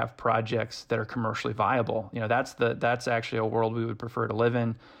particular have projects that are commercially viable. That's actually a world we would prefer to live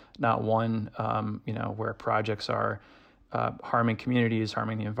in, not one, where projects are harming communities,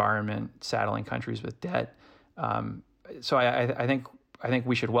 harming the environment, saddling countries with debt. So I think think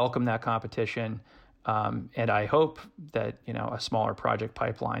we should welcome that competition. And I hope that, a smaller project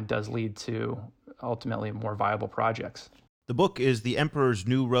pipeline does lead to ultimately more viable projects. The book is The Emperor's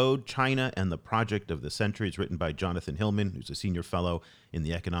New Road, China and the Project of the Century. It's written by Jonathan Hillman, who's a senior fellow in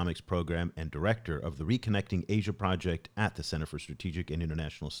the economics program and director of the Reconnecting Asia Project at the Center for Strategic and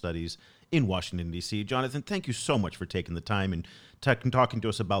International Studies in Washington, D.C. Jonathan, thank you so much for taking the time and talking to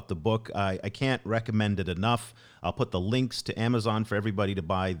us about the book. I can't recommend it enough. I'll put the links to Amazon for everybody to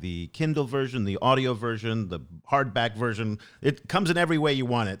buy the Kindle version, the audio version, the hardback version. It comes in every way you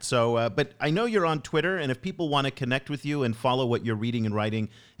want it. So, but I know you're on Twitter, and if people want to connect with you and follow what you're reading and writing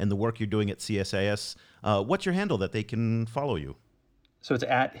and the work you're doing at CSIS, what's your handle that they can follow you? So it's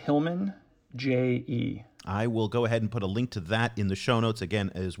at Hillman, J.E. I will go ahead and put a link to that in the show notes, again,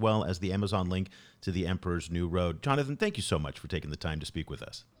 as well as the Amazon link to The Emperor's New Road. Jonathan, thank you so much for taking the time to speak with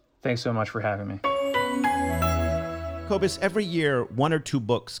us. Thanks so much for having me. Cobus, every year, one or two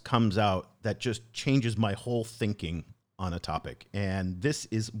books comes out that just changes my whole thinking on a topic, and this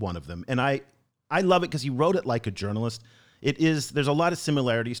is one of them. And I love it because he wrote it like a journalist. There's a lot of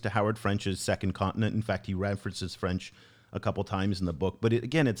similarities to Howard French's Second Continent. In fact, he references French a couple times in the book. But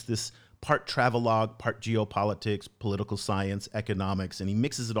it's this part travelogue, part geopolitics, political science, economics, and he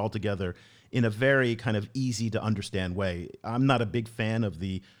mixes it all together in a very kind of easy to understand way. I'm not a big fan of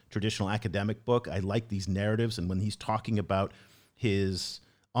the traditional academic book. I like these narratives. And when he's talking about his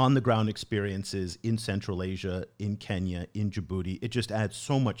on-the-ground experiences in Central Asia, in Kenya, in Djibouti, it just adds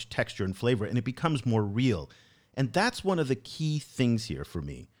so much texture and flavor, and it becomes more real. And that's one of the key things here for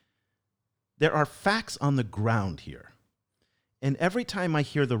me. There are facts on the ground here. And every time I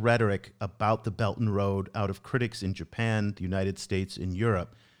hear the rhetoric about the Belt and Road out of critics in Japan, the United States, and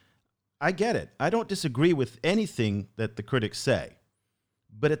Europe, I get it. I don't disagree with anything that the critics say.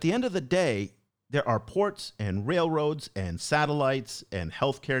 But at the end of the day, there are ports and railroads and satellites and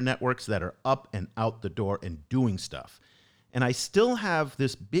healthcare networks that are up and out the door and doing stuff. And I still have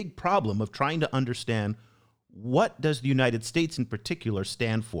this big problem of trying to understand, what does the United States in particular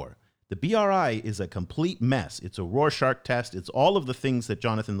stand for? The BRI is a complete mess. It's a Rorschach test. It's all of the things that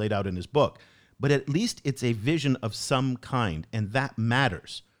Jonathan laid out in his book. But at least it's a vision of some kind, and that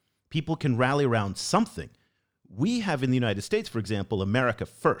matters. People can rally around something. We have in the United States, for example, America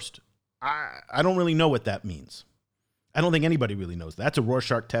First. I don't really know what that means. I don't think anybody really knows. That's a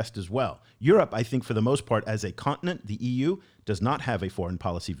Rorschach test as well. Europe, I think for the most part, as a continent, the EU, does not have a foreign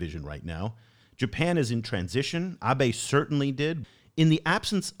policy vision right now. Japan is in transition. Abe certainly did. In the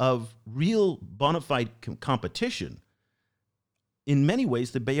absence of real bona fide competition, in many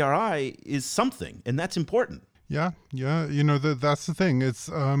ways, the BRI is something, and that's important. Yeah. That's the thing.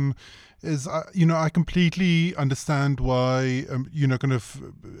 I completely understand why, kind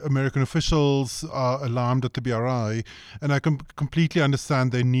of American officials are alarmed at the BRI, and I completely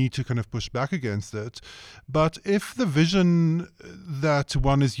understand they need to kind of push back against it. But if the vision that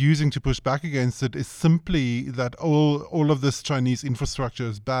one is using to push back against it is simply that all of this Chinese infrastructure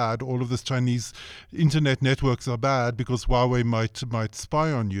is bad, all of this Chinese internet networks are bad because Huawei might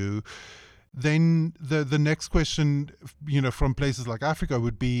spy on you, then the next question, from places like Africa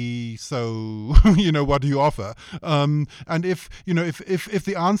would be, so, what do you offer? And if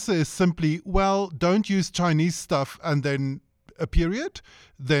the answer is simply, well, don't use Chinese stuff and then a period,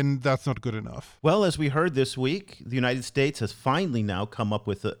 then that's not good enough. Well, as we heard this week, the United States has finally now come up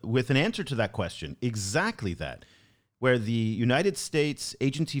with an answer to that question. Exactly that, where the United States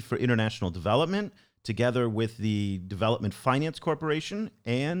Agency for International Development, together with the Development Finance Corporation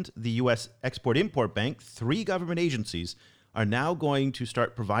and the U.S. Export-Import Bank, 3 government agencies, are now going to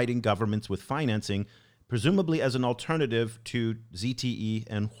start providing governments with financing, presumably as an alternative to ZTE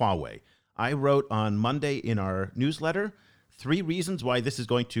and Huawei. I wrote on Monday in our newsletter 3 reasons why this is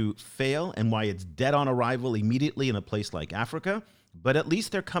going to fail and why it's dead on arrival immediately in a place like Africa. But at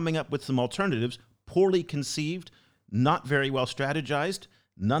least they're coming up with some alternatives, poorly conceived, not very well strategized.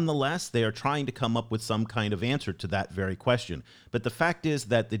 Nonetheless, they are trying to come up with some kind of answer to that very question. But the fact is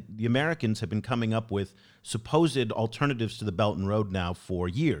that the Americans have been coming up with supposed alternatives to the Belt and Road now for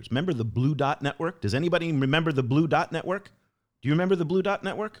years. Remember the Blue Dot Network? Does anybody remember the Blue Dot Network? Do you remember the Blue Dot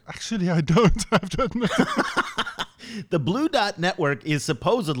Network? Actually, I don't, I have to admit. The Blue Dot Network is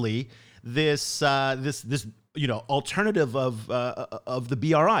supposedly this alternative of the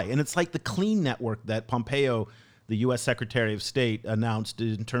BRI, and it's like the clean network that Pompeo, the U.S. Secretary of State, announced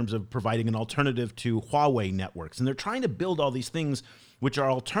in terms of providing an alternative to Huawei networks. And they're trying to build all these things which are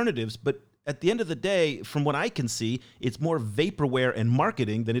alternatives, but at the end of the day, from what I can see, it's more vaporware and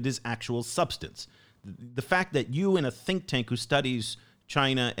marketing than it is actual substance. The fact that you in a think tank who studies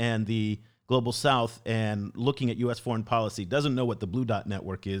China and the Global South and looking at U.S. foreign policy doesn't know what the Blue Dot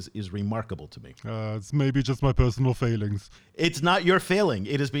Network is remarkable to me. It's maybe just my personal failings. It's not your failing.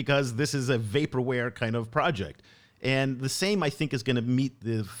 It is because this is a vaporware kind of project. And the same, I think, is going to meet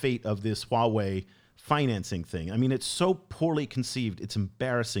the fate of this Huawei financing thing. I mean, it's so poorly conceived. It's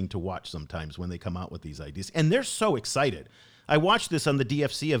embarrassing to watch sometimes when they come out with these ideas. And they're so excited. I watched this on the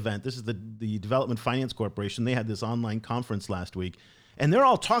DFC event. This is the Development Finance Corporation. They had this online conference last week. And they're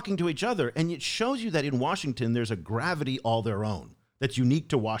all talking to each other. And it shows you that in Washington, there's a gravity all their own that's unique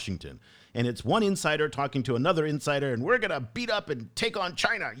to Washington. And it's one insider talking to another insider, and we're going to beat up and take on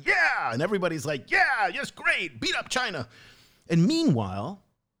China. Yeah! And everybody's like, yeah, yes, great, beat up China. And meanwhile,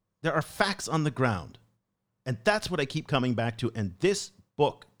 there are facts on the ground. And that's what I keep coming back to. And this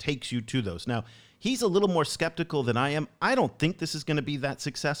book takes you to those. Now, he's a little more skeptical than I am. I don't think this is going to be that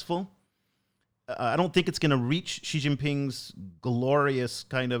successful. I don't think it's going to reach Xi Jinping's glorious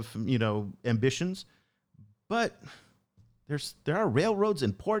kind of, ambitions. But there are railroads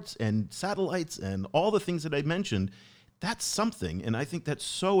and ports and satellites and all the things that I mentioned. That's something, and I think that's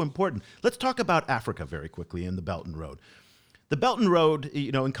so important. Let's talk about Africa very quickly and the Belt and Road. The Belt and Road,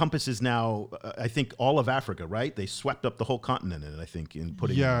 encompasses now, I think, all of Africa, right? They swept up the whole continent, and I think in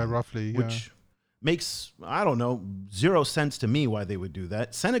putting roughly, which makes, I don't know, zero sense to me why they would do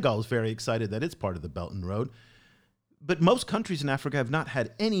that. Senegal is very excited that it's part of the Belt and Road. But most countries in Africa have not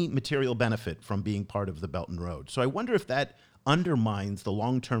had any material benefit from being part of the Belt and Road. So I wonder if that undermines the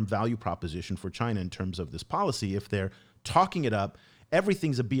long-term value proposition for China in terms of this policy, if they're talking it up.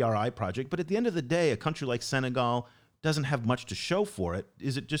 Everything's a BRI project, but at the end of the day, a country like Senegal doesn't have much to show for it.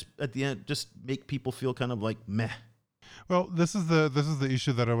 Is it just, at the end, just make people feel kind of like meh? Well, this is the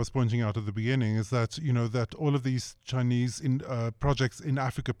issue that I was pointing out at the beginning, is that that all of these Chinese projects in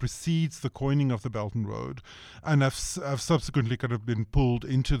Africa precedes the coining of the Belt and Road, and have subsequently kind of been pulled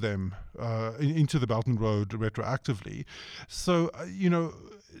into them into the Belt and Road retroactively. So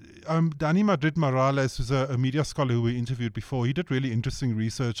Danny Madrid Morales, who's a media scholar who we interviewed before, he did really interesting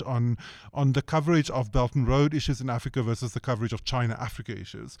research on the coverage of Belt and Road issues in Africa versus the coverage of China-Africa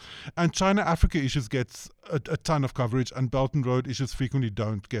issues. And China-Africa issues gets a ton of coverage, and Belt and Road issues frequently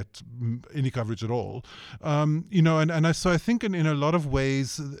don't get any coverage at all. So I think in a lot of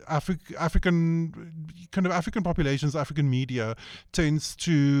ways, African populations, African media tends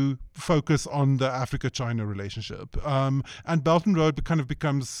to focus on the Africa-China relationship, and Belt and Road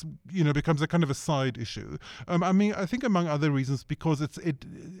becomes a kind of a side issue. I think among other reasons because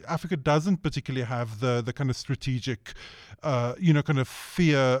Africa doesn't particularly have the kind of strategic, kind of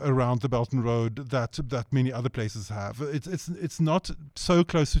fear around the Belt and Road that many other places have. It's not so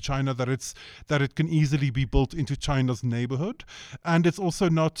close to China that it can easily be built into China's neighborhood, and it's also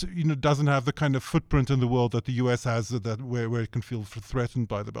not doesn't have the kind of footprint in the world that the US has, that where it can feel threatened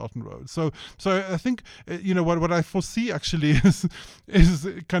by the Belt and Road. So I think what I foresee actually is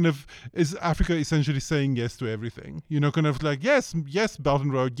Africa essentially saying yes to everything. Kind of like yes, Belt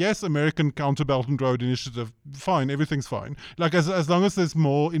and Road, yes, American counter Belt and Road initiative, fine, everything's fine. Like as long as there's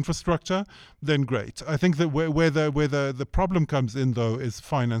more infrastructure, then great. I think that where the problem comes in though is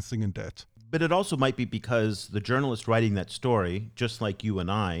financing and debt. But it also might be because the journalists writing that story, just like you and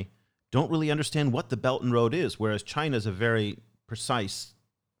I, don't really understand what the Belt and Road is, whereas China's a very precise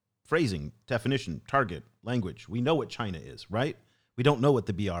phrasing, definition, target, language. We know what China is, right? We don't know what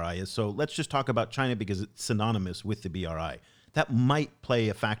the BRI is, so let's just talk about China because it's synonymous with the BRI. That might play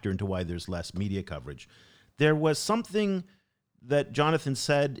a factor into why there's less media coverage. There was something that Jonathan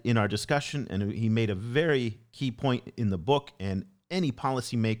said in our discussion, and he made a very key point in the book, and any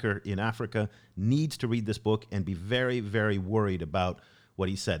policymaker in Africa needs to read this book and be very, very worried about what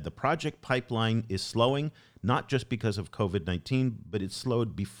he said. The project pipeline is slowing, not just because of COVID-19, but it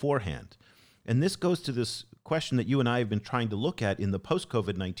slowed beforehand. And this goes to this question that you and I have been trying to look at in the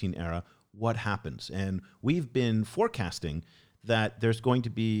post-COVID-19 era, what happens? And we've been forecasting that there's going to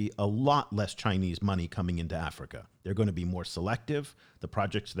be a lot less Chinese money coming into Africa. They're going to be more selective. The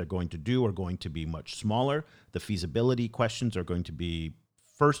projects they're going to do are going to be much smaller. The feasibility questions are going to be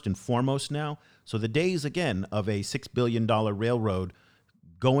first and foremost now. So the days, again, of a $6 billion railroad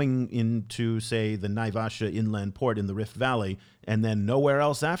going into, say, the Naivasha inland port in the Rift Valley, and then nowhere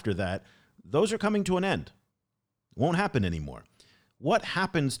else after that, those are coming to an end. It won't happen anymore. What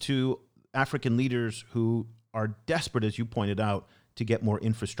happens to African leaders who are desperate, as you pointed out, to get more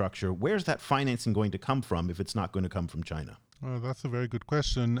infrastructure. Where's that financing going to come from if it's not going to come from China? Well, that's a very good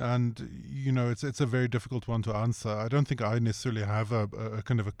question, and it's a very difficult one to answer. I don't think I necessarily have a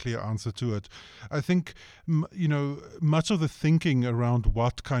kind of a clear answer to it. I think much of the thinking around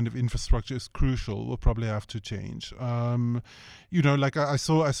what kind of infrastructure is crucial will probably have to change. Like I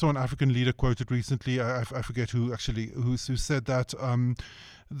saw an African leader quoted recently. I forget who said that.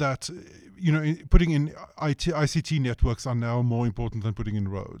 That putting in ICT networks are now more important than putting in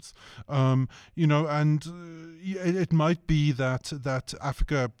roads. It might be that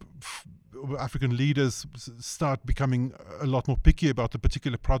African leaders start becoming a lot more picky about the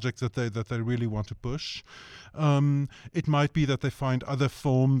particular projects that they really want to push. It might be that they find other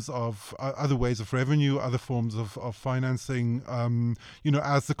forms of other ways of revenue, other forms of financing.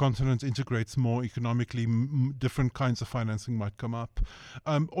 As the continent integrates more economically, different kinds of financing might come up.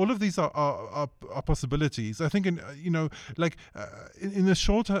 All of these are possibilities. I think in the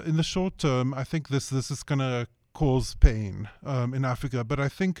short term, I think this is going to cause pain in Africa. But I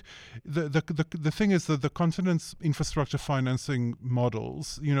think the thing is that the continent's infrastructure financing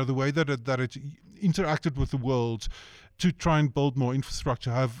models, the way that it interacted with the world to try and build more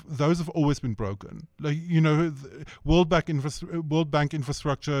infrastructure, those have always been broken. World Bank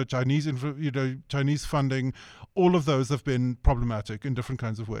infrastructure, Chinese funding, all of those have been problematic in different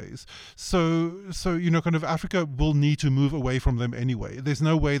kinds of ways. So kind of Africa will need to move away from them anyway. There's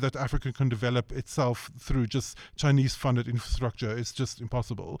no way that Africa can develop itself through just Chinese funded infrastructure. It's just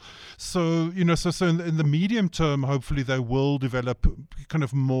impossible. So in the medium term, hopefully they will develop kind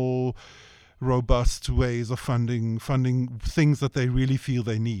of more robust ways of funding things that they really feel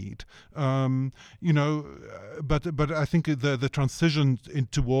they need. But I think the transition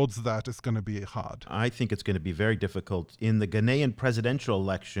towards that is going to be hard. I think it's going to be very difficult. In the Ghanaian presidential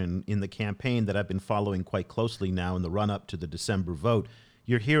election, in the campaign that I've been following quite closely now in the run-up to the December vote,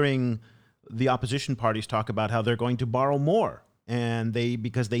 you're hearing the opposition parties talk about how they're going to borrow more, and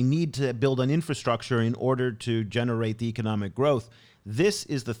because they need to build an infrastructure in order to generate the economic growth. This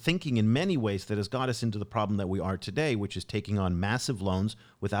is the thinking in many ways that has got us into the problem that we are today, which is taking on massive loans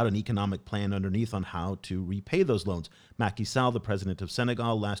without an economic plan underneath on how to repay those loans. Macky Sall, the president of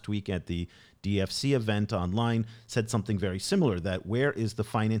Senegal, last week at the DFC event online, said something very similar, that where is the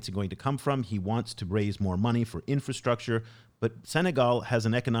financing going to come from? He wants to raise more money for infrastructure, but Senegal has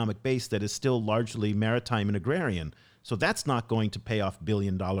an economic base that is still largely maritime and agrarian. So that's not going to pay off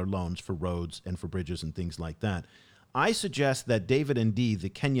billion-dollar loans for roads and for bridges and things like that. I suggest that David Ndii, the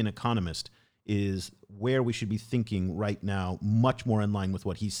Kenyan economist, is where we should be thinking right now, much more in line with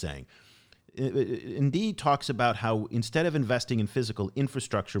what he's saying. Ndii talks about how instead of investing in physical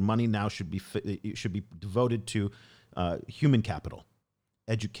infrastructure, money now should be devoted to human capital,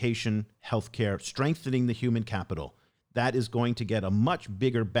 education, healthcare, strengthening the human capital. That is going to get a much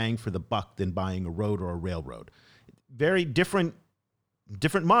bigger bang for the buck than buying a road or a railroad. Very different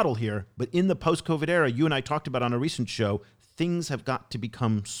model here, but in the post-COVID era, you and I talked about on a recent show, things have got to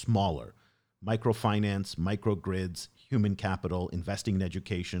become smaller. Microfinance, microgrids, human capital, investing in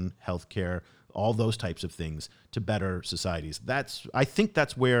education, healthcare, all those types of things to better societies. I think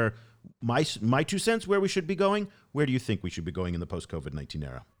that's where my 2 cents, where we should be going. Where do you think we should be going in the post-COVID-19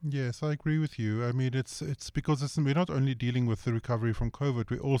 era? Yes, I agree with you. I mean, it's because we're not only dealing with the recovery from COVID,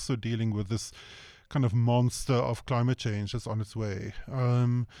 we're also dealing with this kind of monster of climate change that's on its way,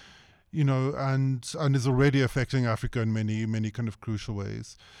 and is already affecting Africa in many kind of crucial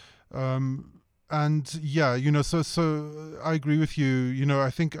ways. So I agree with you. I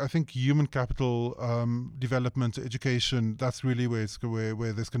think human capital, development, education, that's really where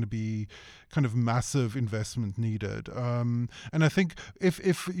there's going to be kind of massive investment needed. And I think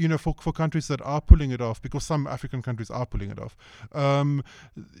if for countries that are pulling it off, because some African countries are pulling it off,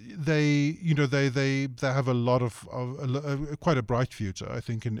 they have a lot of quite a bright future, I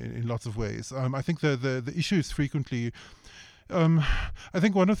think, in lots of ways. I think the issue is frequently. I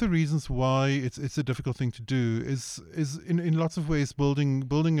think one of the reasons why it's a difficult thing to do is in lots of ways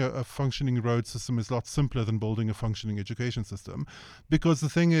building a functioning road system is a lot simpler than building a functioning education system, because the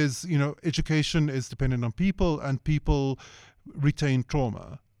thing is, education is dependent on people, and people retain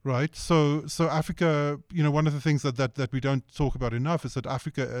trauma. Right. So Africa, one of the things that we don't talk about enough is that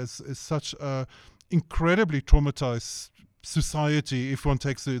Africa is such a incredibly traumatized society, if one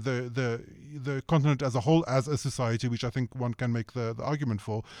takes the continent as a whole as a society, which I think one can make the argument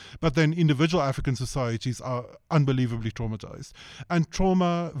for, but then individual African societies are unbelievably traumatized, and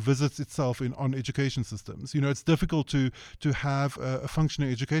trauma visits itself on education systems. It's difficult to have a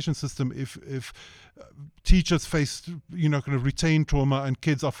functioning education system if teachers face, kind of retained trauma, and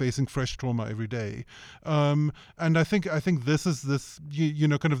kids are facing fresh trauma every day. And I think this is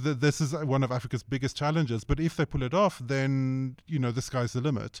this is one of Africa's biggest challenges. But if they pull it off, then the sky's the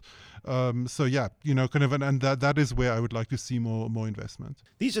limit. And that is where I would like to see more investment.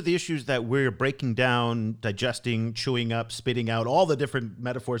 These are the issues that we're breaking down, digesting, chewing up, spitting out, all the different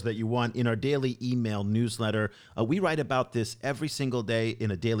metaphors that you want in our daily email newsletter. We write about this every single day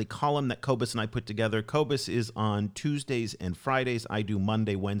in a daily column that Cobus and I put together. Cobus is on Tuesdays and Fridays. I do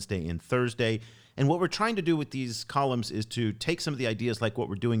Monday, Wednesday, and Thursday. And what we're trying to do with these columns is to take some of the ideas like what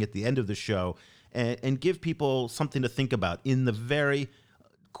we're doing at the end of the show and give people something to think about in the very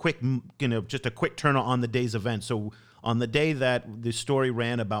quick, just a quick turn on the day's event. So on the day that the story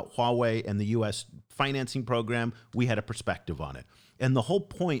ran about Huawei and the U.S. financing program, we had a perspective on it. And the whole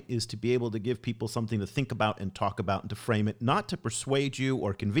point is to be able to give people something to think about and talk about and to frame it, not to persuade you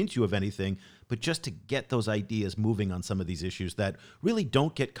or convince you of anything, but just to get those ideas moving on some of these issues that really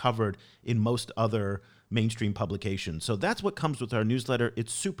don't get covered in most other mainstream publications. So that's what comes with our newsletter.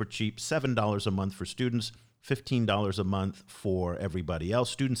 It's super cheap, $7 a month for students, $15 a month for everybody else,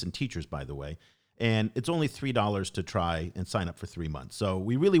 students and teachers, by the way. And it's only $3 to try and sign up for 3 months. So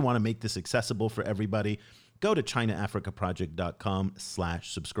we really want to make this accessible for everybody. Go to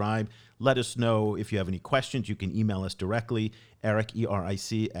ChinaAfricaProject.com/subscribe. Let us know if you have any questions. You can email us directly, Eric,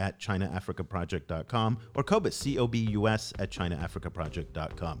 ERIC, at ChinaAfricaProject.com, or Cobus, COBUS, at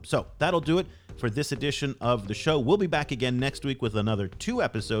ChinaAfricaProject.com. So that'll do it for this edition of the show. We'll be back again next week with another 2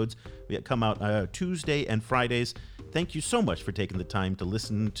 episodes. We come out Tuesday and Fridays. Thank you so much for taking the time to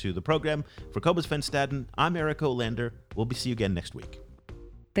listen to the program. For Cobus Van Staden, I'm Eric Olander. We'll see you again next week.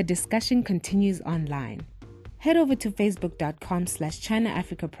 The discussion continues online. Head over to facebook.com/China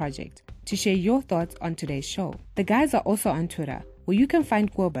Africa Project to share your thoughts on today's show. The guys are also on Twitter, where you can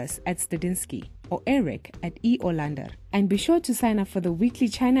find Cobus at Stadinsky or Eric at E. Olander. And be sure to sign up for the weekly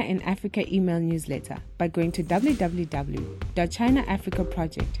China in Africa email newsletter by going to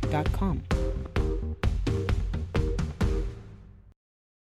www.ChinaAfricaProject.com.